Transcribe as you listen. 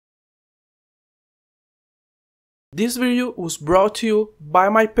This video was brought to you by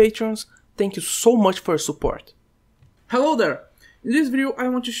my patrons. Thank you so much for your support. Hello there! In this video I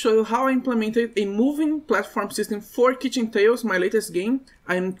want to show you how I implemented a moving platform system for Kitchen Tales, my latest game.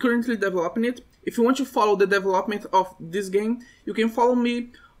 I am currently developing it. If you want to follow the development of this game, you can follow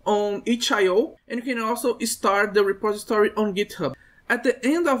me on itch.io, and you can also start the repository on GitHub. At the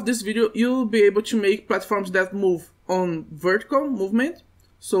end of this video, you'll be able to make platforms that move on vertical movement.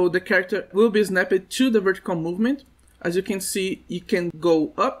 So the character will be snapped to the vertical movement. As you can see, you can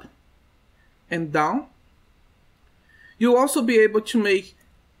go up and down. You'll also be able to make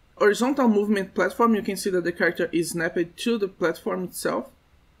horizontal movement platform. You can see that the character is snapped to the platform itself.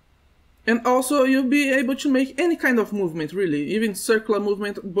 And also you'll be able to make any kind of movement, really, even circular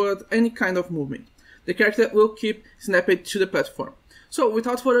movement, but any kind of movement. The character will keep snapped to the platform. So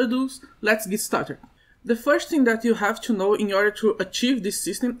without further ado, let's get started. The first thing that you have to know in order to achieve this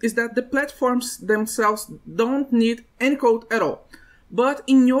system is that the platforms themselves don't need any code at all. But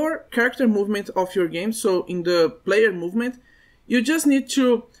in your character movement of your game, so in the player movement, you just need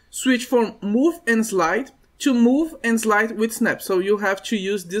to switch from move and slide to move and slide with snap. So you have to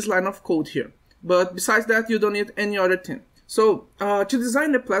use this line of code here. But besides that, you don't need any other thing. So to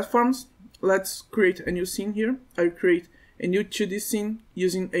design the platforms, let's create a new scene here. I will create a new 2D scene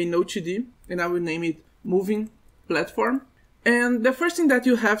using a Node2D, and I will name it moving platform. And the first thing that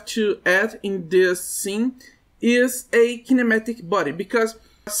you have to add in this scene is a kinematic body, because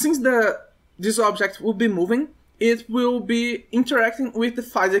since this object will be moving, it will be interacting with the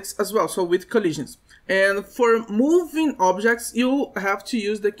physics as well, so with collisions. And for moving objects, you have to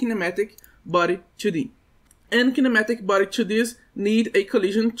use the kinematic body 2D. And kinematic body 2Ds need a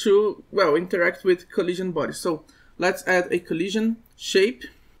collision to, well, interact with collision bodies. So let's add a collision shape.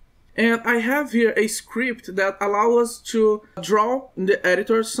 And I have here a script that allows us to draw in the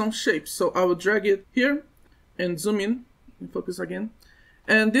editor some shapes. So I will drag it here and zoom in and focus again.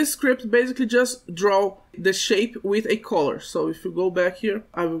 And this script basically just draw the shape with a color. So if you go back here,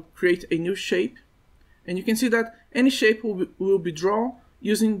 I will create a new shape. And you can see that any shape will be drawn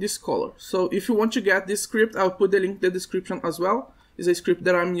using this color. So if you want to get this script, I'll put the link in the description as well. It's a script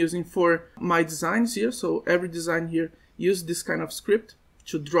that I'm using for my designs here. So every design here uses this kind of script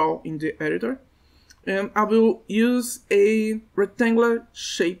to draw in the editor. And I will use a rectangular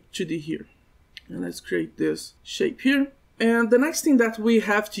shape 2D here. And let's create this shape here. And the next thing that we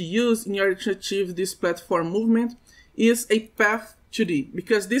have to use in order to achieve this platform movement is a path 2D,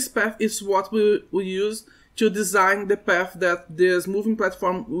 because this path is what we will use to design the path that this moving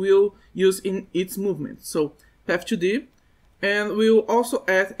platform will use in its movement. So path 2D, and we will also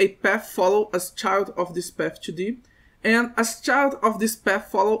add a path follow as child of this path 2D. And as child of this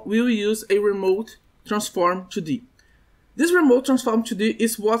path follow, we'll use a remote transform 2D. This remote transform 2D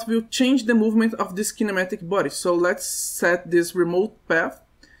is what will change the movement of this kinematic body. So let's set this remote path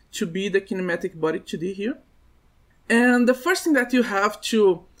to be the kinematic body 2D here. And the first thing that you have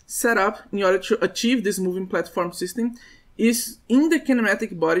to set up in order to achieve this moving platform system is in the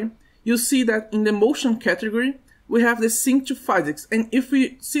kinematic body, you see that in the motion category, we have the sync to physics. And if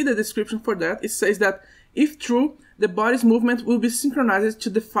we see the description for that, it says that if true, the body's movement will be synchronized to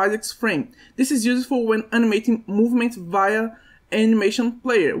the physics frame. This is useful when animating movement via animation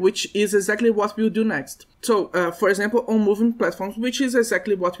player, which is exactly what we'll do next. So, for example, on moving platforms, which is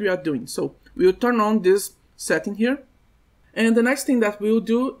exactly what we are doing. So, we'll turn on this setting here. And the next thing that we'll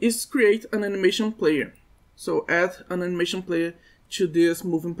do is create an animation player. So, add an animation player to this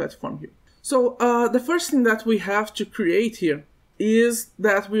moving platform here. So, the first thing that we have to create here is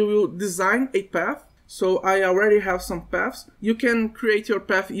that we will design a path. So I already have some paths. You can create your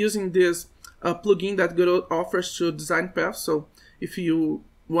path using this plugin that Godot offers to design paths. So if you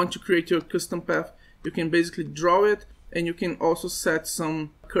want to create your custom path, you can basically draw it, and you can also set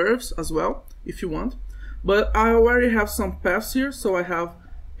some curves as well if you want. But I already have some paths here. So I have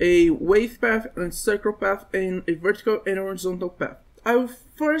a wave path, and circle path, and a vertical and horizontal path. I will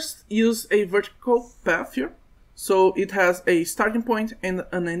first use a vertical path here. So it has a starting point and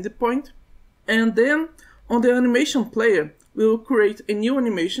an end point. And then on the animation player, we will create a new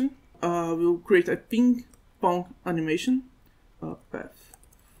animation. We'll create a ping pong animation, path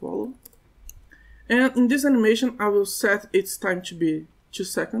follow. And in this animation, I will set its time to be 2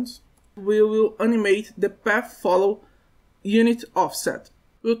 seconds. We will animate the path follow unit offset.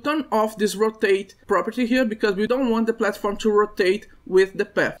 We'll turn off this rotate property here because we don't want the platform to rotate with the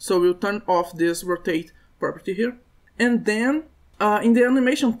path. So we'll turn off this rotate property here. And then in the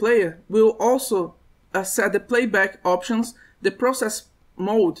animation player, we'll also set the playback options, the process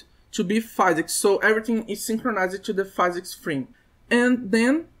mode to be physics, so everything is synchronized to the physics frame. And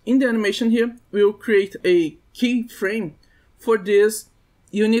then in the animation here, we'll create a keyframe for this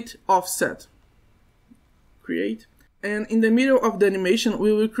unit offset. Create. And in the middle of the animation,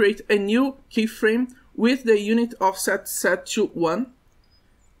 we will create a new keyframe with the unit offset set to 1.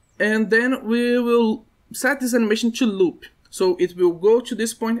 And then we will set this animation to loop. So it will go to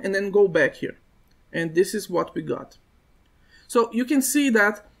this point and then go back here. And this is what we got. So you can see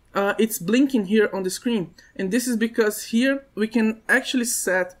that it's blinking here on the screen. And this is because here we can actually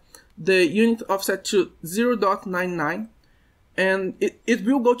set the unit offset to 0.99. And it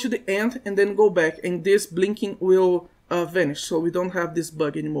will go to the end and then go back. And this blinking will vanish. So we don't have this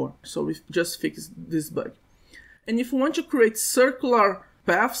bug anymore. So we just fixed this bug. And if we want to create circular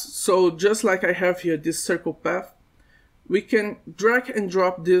paths, so just like I have here this circle path, we can drag and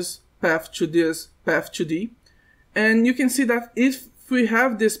drop this path to this path 2D. And you can see that if we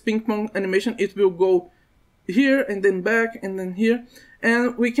have this ping pong animation, it will go here and then back and then here.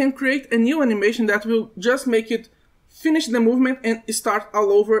 And we can create a new animation that will just make it finish the movement and start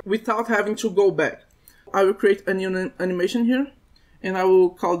all over without having to go back. I will create a new animation here, and I will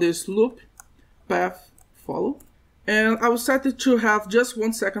call this loop path follow. And I will set it to have just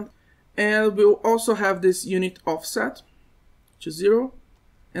 1 second, and we'll also have this unit offset to 0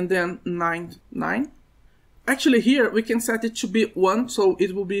 and then 9. Actually here we can set it to be 1, so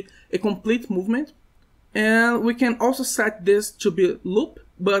it will be a complete movement. And we can also set this to be loop,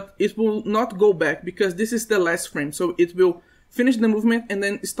 but it will not go back because this is the last frame. So it will finish the movement and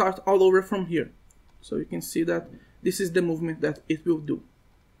then start all over from here. So you can see that this is the movement that it will do.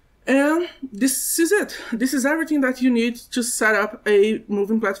 And this is it. This is everything that you need to set up a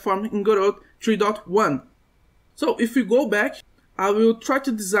moving platform in Godot 3.1. So if we go back, I will try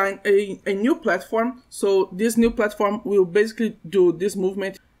to design a new platform. So this new platform will basically do this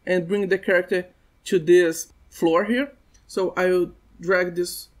movement and bring the character to this floor here. So I will drag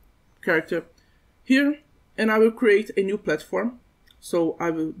this character here and I will create a new platform. So I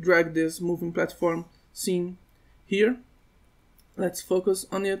will drag this moving platform scene here. Let's focus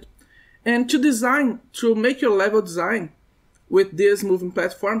on it. And to make your level design with this moving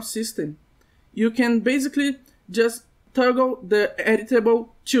platform system, you can basically just toggle the editable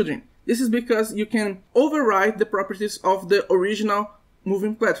children. This is because you can override the properties of the original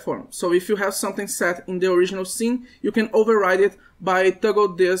moving platform. So if you have something set in the original scene, you can override it by toggle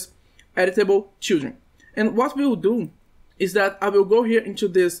this editable children. And what we will do is that I will go here into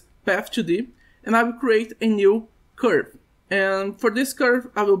this path 2D and I will create a new curve. And for this curve,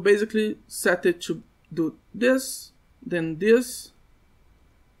 I will basically set it to do this, then this,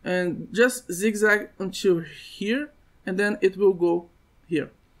 and just zigzag until here, and then it will go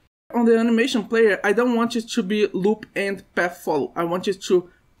here. On the animation player, I don't want it to be loop and path follow. I want it to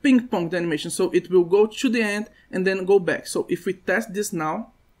ping pong the animation, so it will go to the end and then go back. So if we test this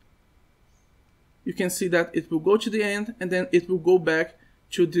now, you can see that it will go to the end and then it will go back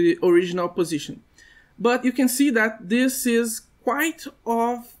to the original position. But you can see that this is quite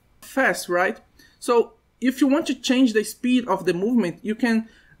fast, right? So if you want to change the speed of the movement, you can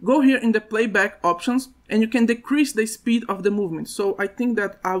go here in the playback options and you can decrease the speed of the movement. So I think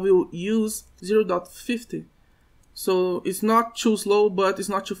that I will use 0.50. So it's not too slow, but it's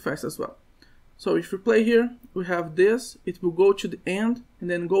not too fast as well. So if we play here, we have this, it will go to the end and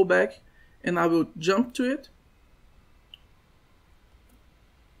then go back, and I will jump to it.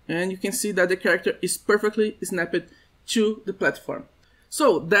 And you can see that the character is perfectly snapped to the platform.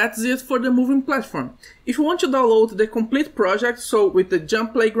 So that's it for the moving platform. If you want to download the complete project, so with the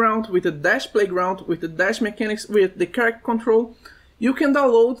jump playground, with the dash playground, with the dash mechanics, with the character control, you can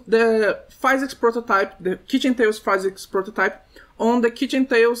download the physics prototype, the Kitchen Tales physics prototype, on the Kitchen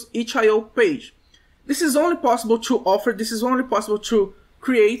Tales itch.io page. This is only possible to offer, this is only possible to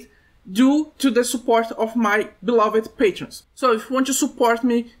create due to the support of my beloved patrons. So if you want to support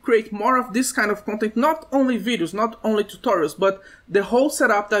me create more of this kind of content, not only videos, not only tutorials, but the whole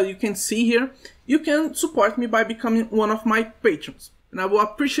setup that you can see here, you can support me by becoming one of my patrons. And I will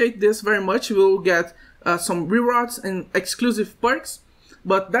appreciate this very much. You will get some rewards and exclusive perks.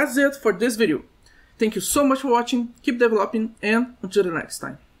 But that's it for this video. Thank you so much for watching, keep developing, and until the next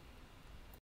time.